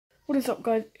What is up,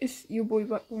 guys? It's your boy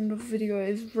back on the video.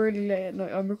 It's really late at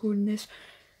night. I'm recording this.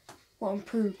 Well, I'm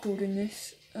pre-recording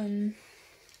this. And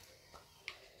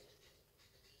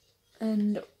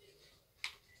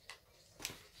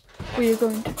we are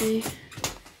going to be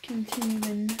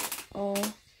continuing our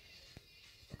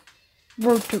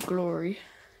road to glory.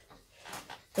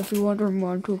 If you're wondering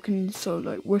why I'm talking so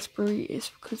like whispery, it's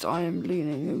because I am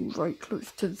leaning right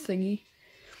close to the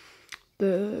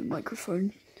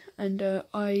microphone, and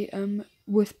I am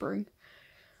whispering.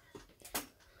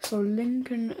 So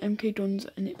Lincoln, MK Dons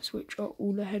and Ipswich are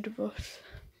all ahead of us.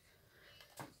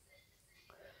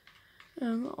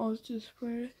 I was just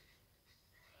where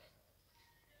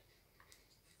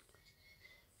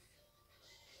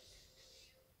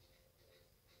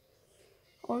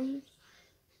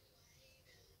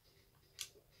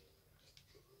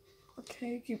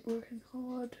okay, keep working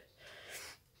hard.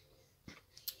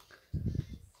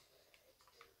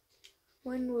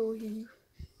 When will he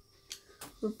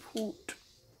report?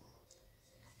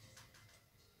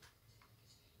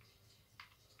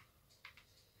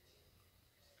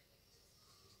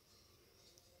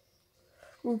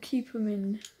 We'll keep him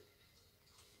in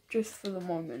just for the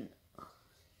moment.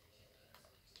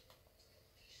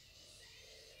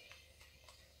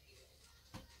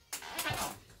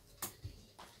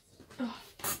 Oh,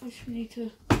 I just need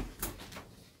to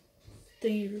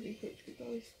thingy really quickly,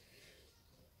 guys.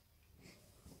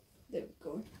 There we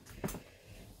go.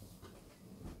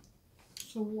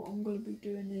 So what I'm going to be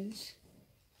doing is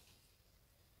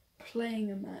playing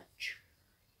a match.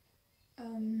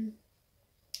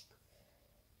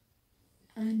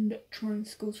 And try and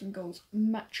score some goals.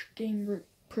 Match game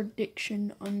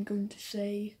prediction, I'm going to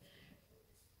say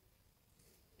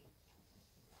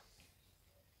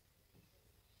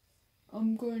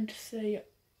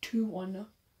 2-1.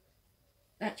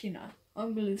 Actually, no.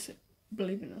 I'm going to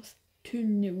believe in us.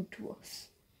 2-0 to us.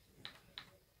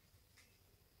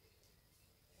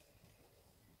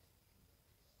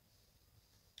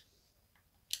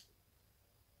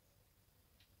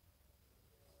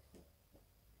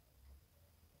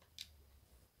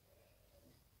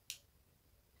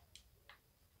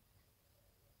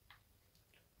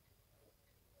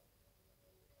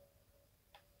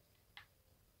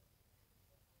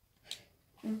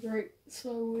 Right,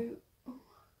 so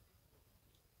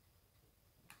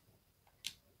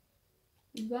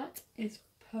that is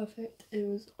perfect. It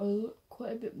was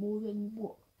quite a bit more than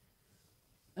what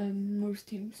most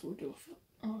teams would have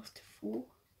asked for.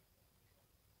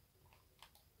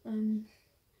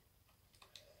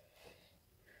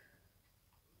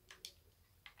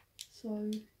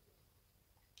 So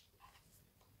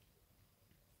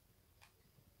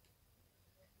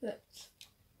let's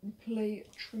play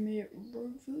Tremere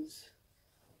Rovers.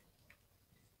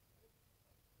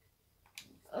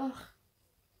 Ugh.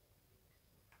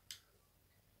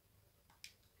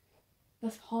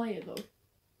 That's higher though.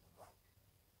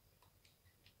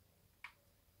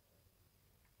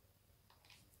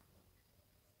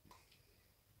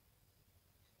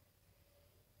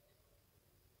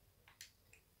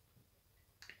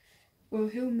 Well,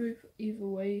 he'll move either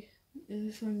way.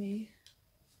 There's only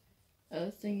a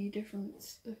thingy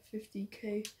difference of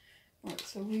 50k. Right,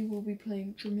 so we will be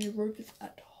playing Tremere Rovers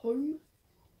at home.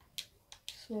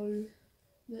 So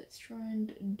let's try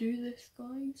and do this,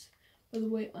 guys. By the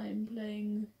way, I am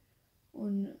playing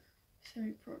on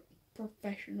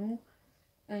semi-professional,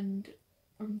 and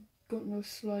I've got no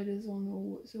sliders on or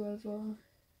whatsoever.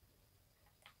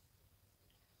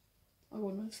 I've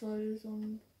got no sliders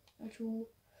on at all.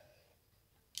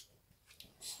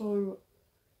 So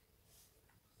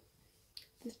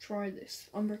let's try this.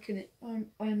 I'm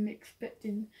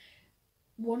expecting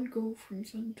 1 goal from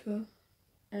centre,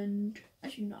 and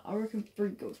actually no, I reckon 3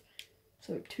 goals.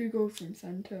 So 2 goals from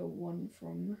centre, 1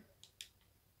 from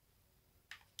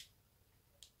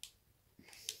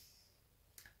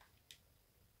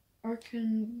I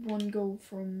reckon 1 goal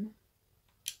from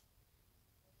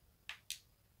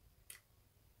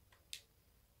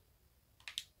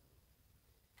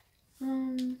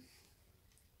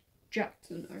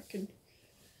Jackson, I reckon.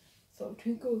 So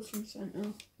 2 goals from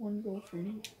centre, 1 goal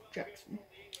from Jackson.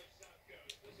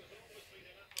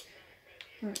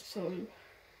 Right, so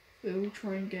we'll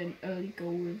try and get an early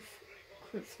goal with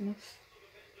Christmas.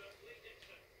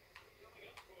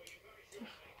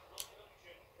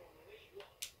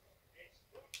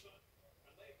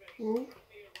 Well,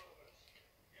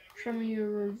 Tremere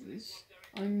Rovers.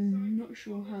 I'm not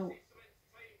sure how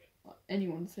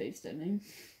anyone says their name.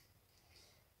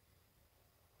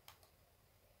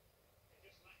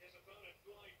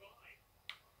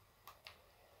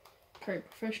 Okay,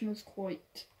 professional's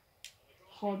quite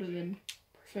harder than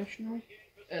professional,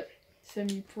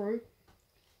 semi-pro.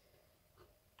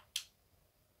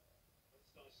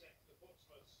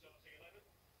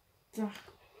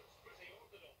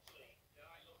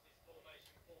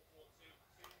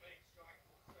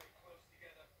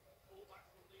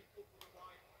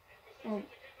 Oh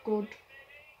God!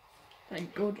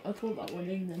 Thank God! I thought that went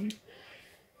in then.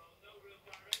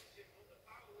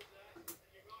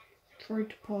 Tried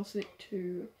to pass it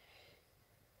to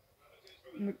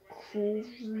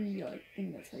McCrory, I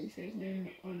think that's how you say his name,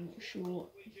 I'm not sure,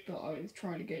 but I was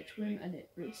trying to get to him and it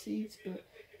recedes, but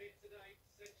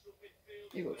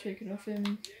it got taken off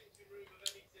him.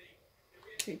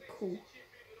 Okay, cool.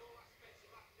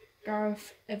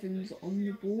 Gareth Evans on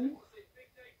the ball.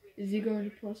 Is he going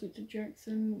to pass it to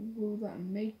Jackson? Will that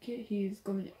make it? He's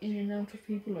going in and out of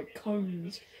people like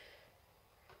cones.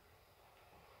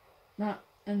 That,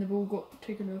 and the ball got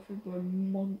taken over by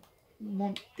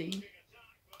Monty.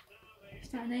 Is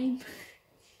that a name?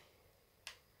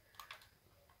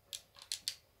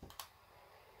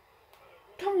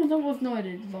 Come on, that was not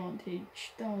an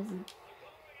advantage. That was a...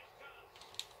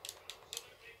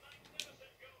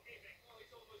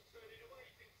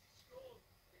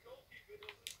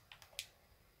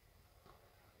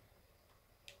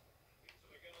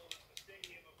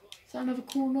 Is that another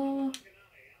corner?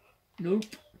 Nope.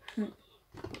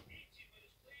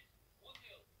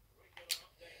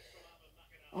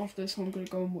 After this, I'm going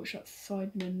to go and watch that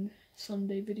Sidemen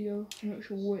Sunday video. I'm not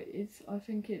sure what it is. I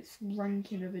think it's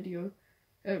ranking a video.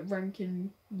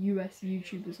 Ranking US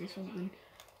YouTubers or something.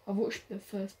 I've watched the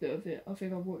first bit of it. I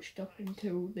think I watched up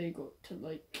until they got to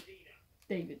like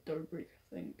David Dobrik,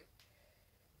 I think.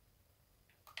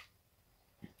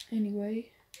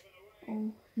 Anyway,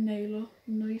 oh, Naylor,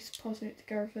 nice, passing it to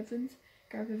Gareth Evans.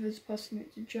 Gareth Evans passing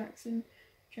it to Jackson.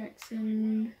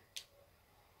 Jackson.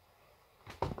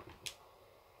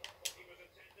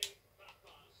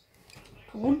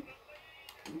 Come on.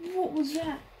 What was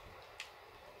that?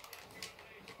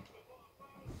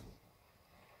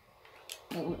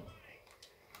 Oh,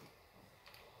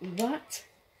 that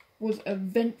was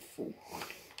eventful.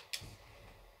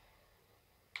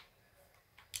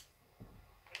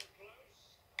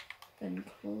 Then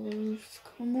close.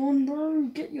 Come on, bro.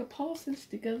 Get your passes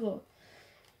together.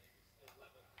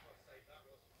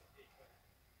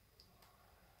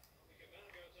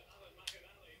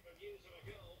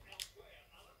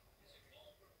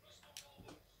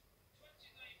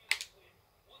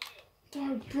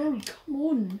 Oh, bro, come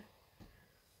on.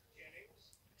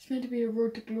 It's meant to be a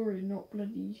road to glory, not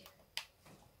bloody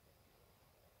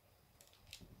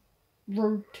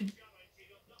road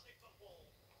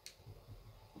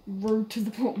to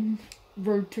the bottom,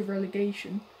 road to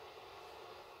relegation.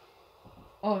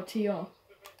 RTR.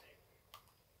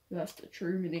 That's the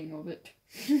true meaning of it.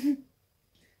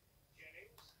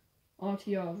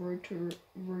 RTR, road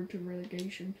to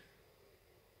relegation.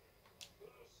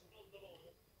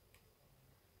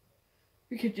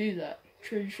 We could do that.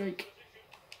 Choose like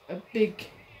a big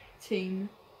team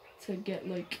to get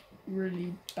like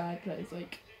really bad players,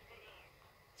 like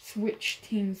switch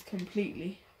teams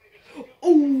completely.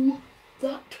 Oh,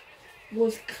 that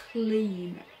was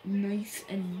clean, nice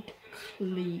and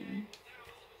clean.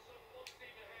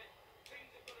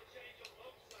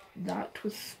 That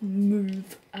was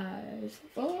smooth as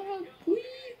fuck.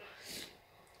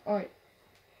 Alright,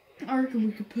 I reckon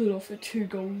we could pull off 2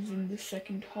 goals in the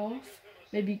second half.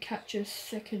 Maybe catch a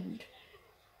second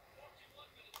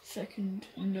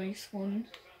nice one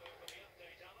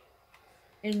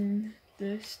in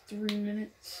this 3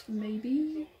 minutes,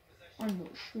 maybe. I'm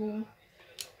not sure.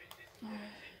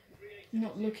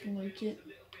 Not looking like it.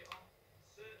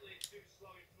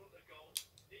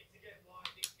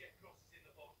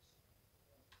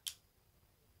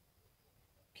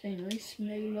 Okay, nice.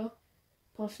 Naylor.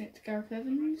 Passing it to Gareth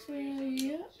Evans.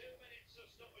 Yeah.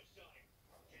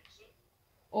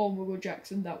 Oh my God,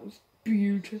 Jackson, that was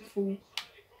beautiful.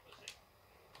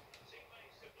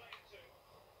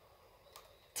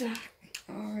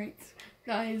 Alright,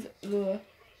 that is the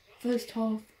first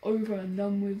half over and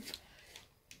done with.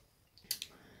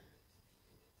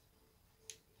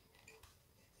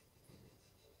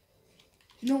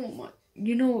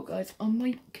 You know what, guys? I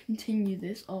might continue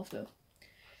this after,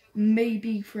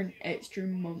 maybe for an extra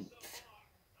month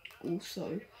or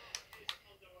so.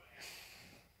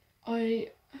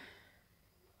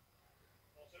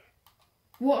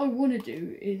 What I want to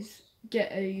do is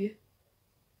get a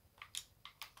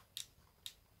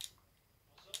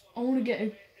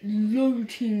low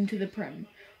team to the Prem,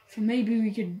 so maybe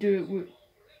we could do it with,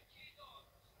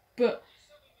 but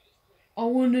I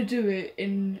want to do it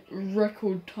in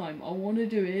record time. I want to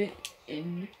do it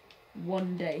in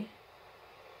one day.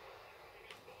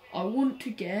 I want to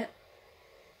get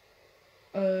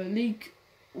a League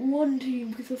 1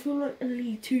 team because I feel like a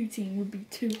League 2 team would be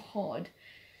too hard.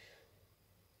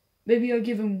 Maybe I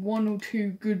give him 1 or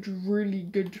 2 good, really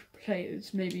good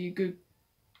players. Maybe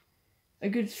a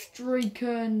good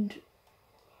striker and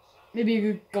maybe a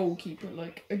good goalkeeper,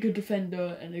 like a good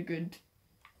defender and a good,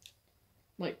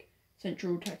 like,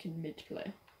 central attacking mid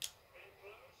player.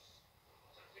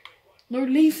 No,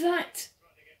 leave that!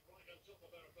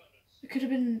 It could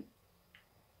have been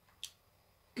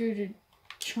good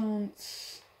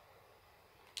chance.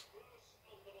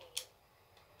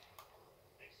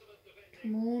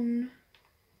 Come on.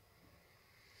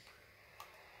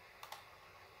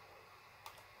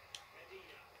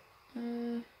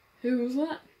 Who was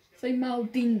that? Say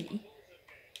Maldini.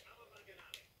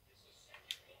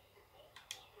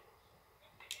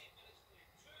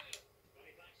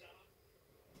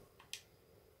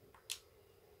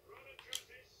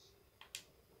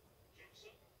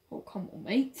 Oh, come on,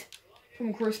 mate. Come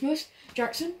on, Christmas.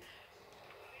 Jackson.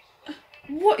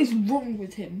 What is wrong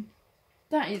with him?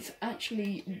 That is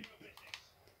actually...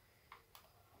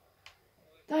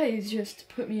 That is just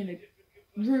put me in a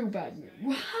real bad mood.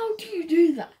 Well, how do you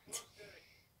do that?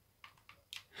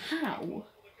 How?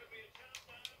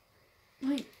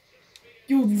 Like,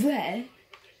 you're there.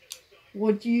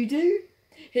 What do?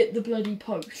 Hit the bloody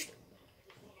post.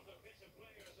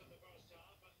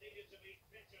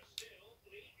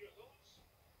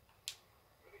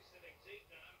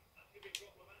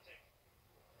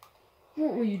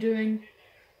 What were you doing?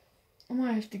 I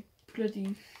might have to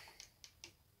bloody...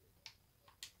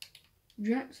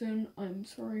 Jackson, I'm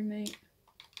sorry, mate.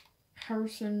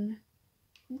 Harrison.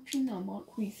 Actually, no,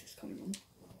 Marquise is coming on.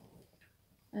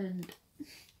 And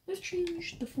let's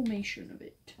change the formation a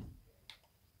bit.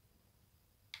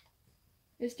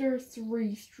 Is there a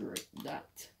 3 straight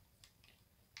that?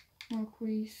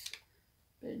 Marquise,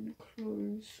 Ben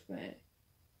Close, where?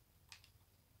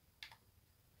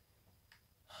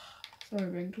 Sorry,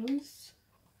 Ben Close.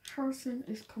 Harrison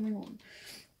is coming on.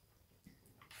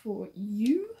 For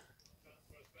you.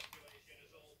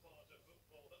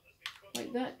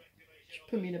 Like that just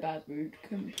put me in a bad mood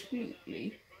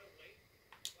completely.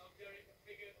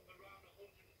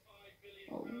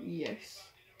 Oh, yes.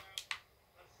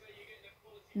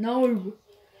 No!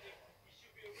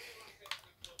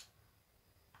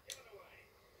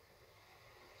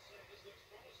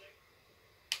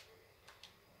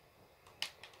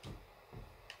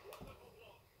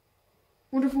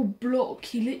 Wonderful block.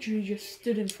 He literally just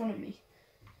stood in front of me.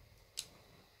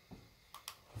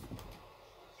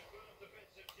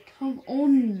 Come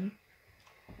on.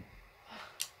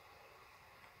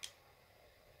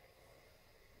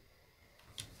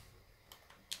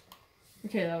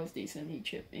 Okay, that was decent. He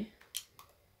chipped me.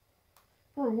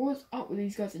 Bro, what's up with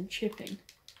these guys and chipping?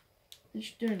 They're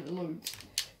just doing it loads.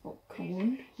 Oh, come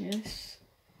on. Yes.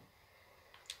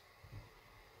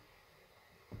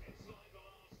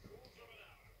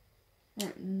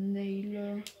 Alright,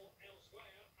 Naylor.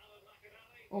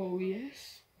 Oh,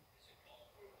 yes.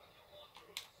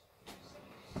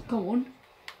 Go on.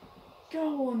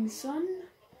 Go on, son.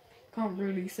 Can't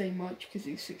really say much because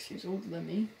he's 6 years older than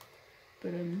me.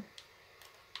 But, you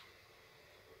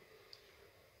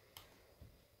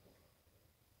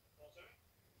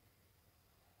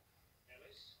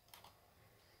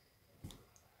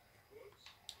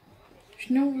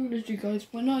know what I'm gonna do, guys?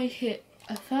 When I hit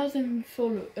 1,000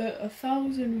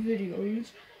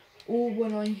 videos, or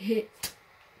when I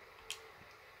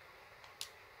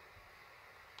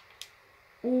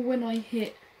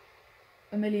hit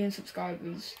a million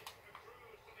subscribers,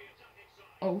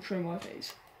 I'll show my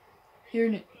face.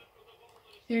 Hearing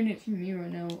it from you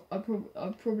right now, I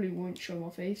probably won't show my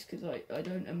face because I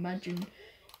don't imagine.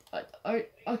 I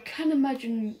can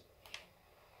imagine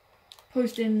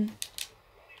posting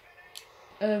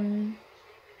 1,000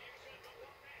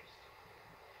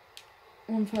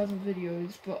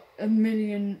 videos, but 1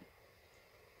 million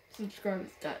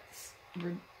subscribers, that's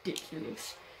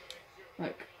ridiculous.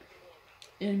 Like,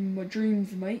 in my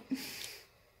dreams, mate.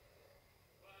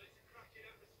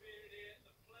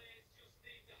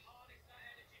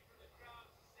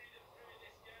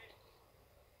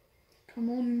 Come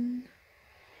on.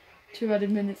 2 added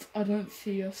minutes, I don't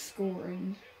see us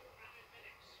scoring.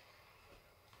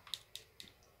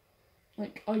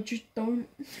 Like, I just don't.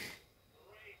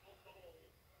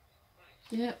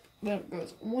 Yep, there it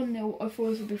goes. 1-0. I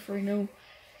thought it would be 3-0.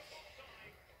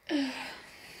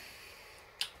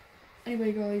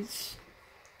 Anyway, guys.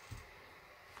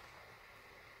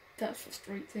 That's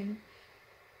frustrating.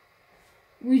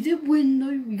 We did win,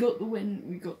 though. We got the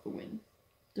win.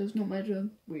 Does not matter.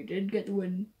 We did get the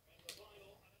win.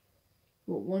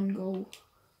 Got 1 goal.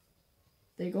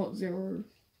 They got 0.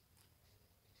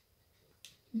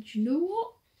 And you know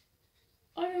what?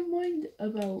 I don't mind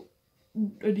about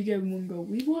only getting 1 goal.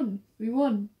 We won. We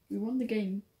won. We won the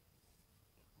game.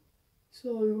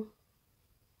 So...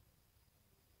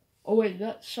 Oh wait,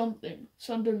 that's something.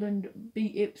 Sunderland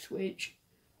beat Ipswich,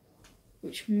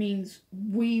 which means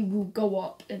we will go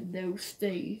up and they'll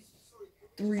stay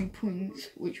 3 points,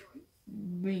 which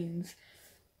means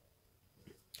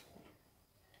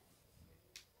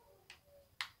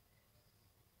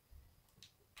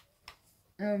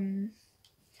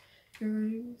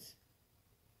Euros.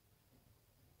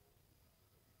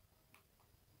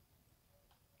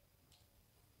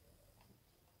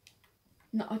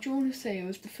 No, I just want to say it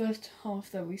was the first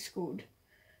half that we scored.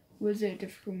 Was it a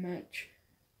difficult match?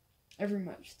 Every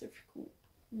match is difficult.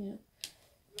 Yeah.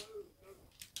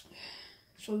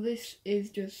 So this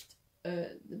is just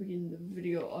the beginning of the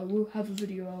video. I will have a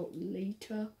video out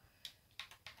later.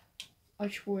 I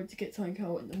just wanted to get something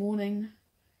out in the morning,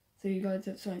 so you guys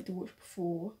have something to watch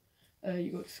before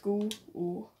you go to school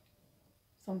or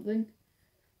something.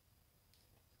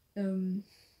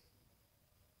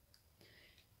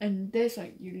 And there's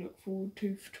something you look forward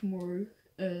to for tomorrow,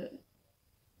 at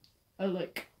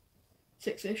like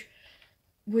 6ish.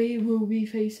 We will be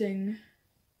facing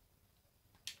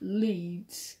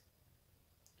Leeds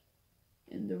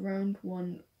in the round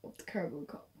 1 of the Carabao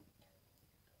Cup.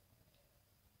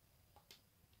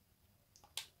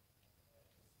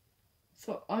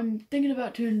 So I'm thinking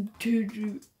about doing two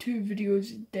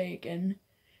videos a day again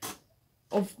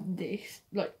of this,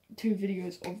 like 2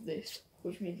 videos of this,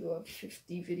 which means we'll have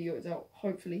 50 videos out,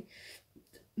 hopefully.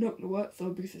 Not gonna work though,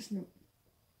 because it's not,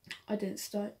 I didn't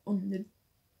start on the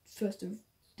 1st of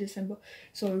December,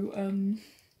 so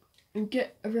we'll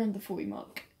get around the 40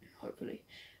 mark, hopefully.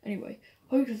 Anyway,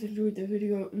 hope you guys enjoyed the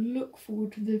video. Look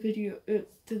forward to the video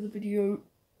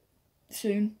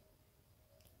soon,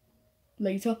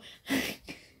 later,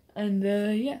 and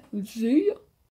yeah, we'll see you.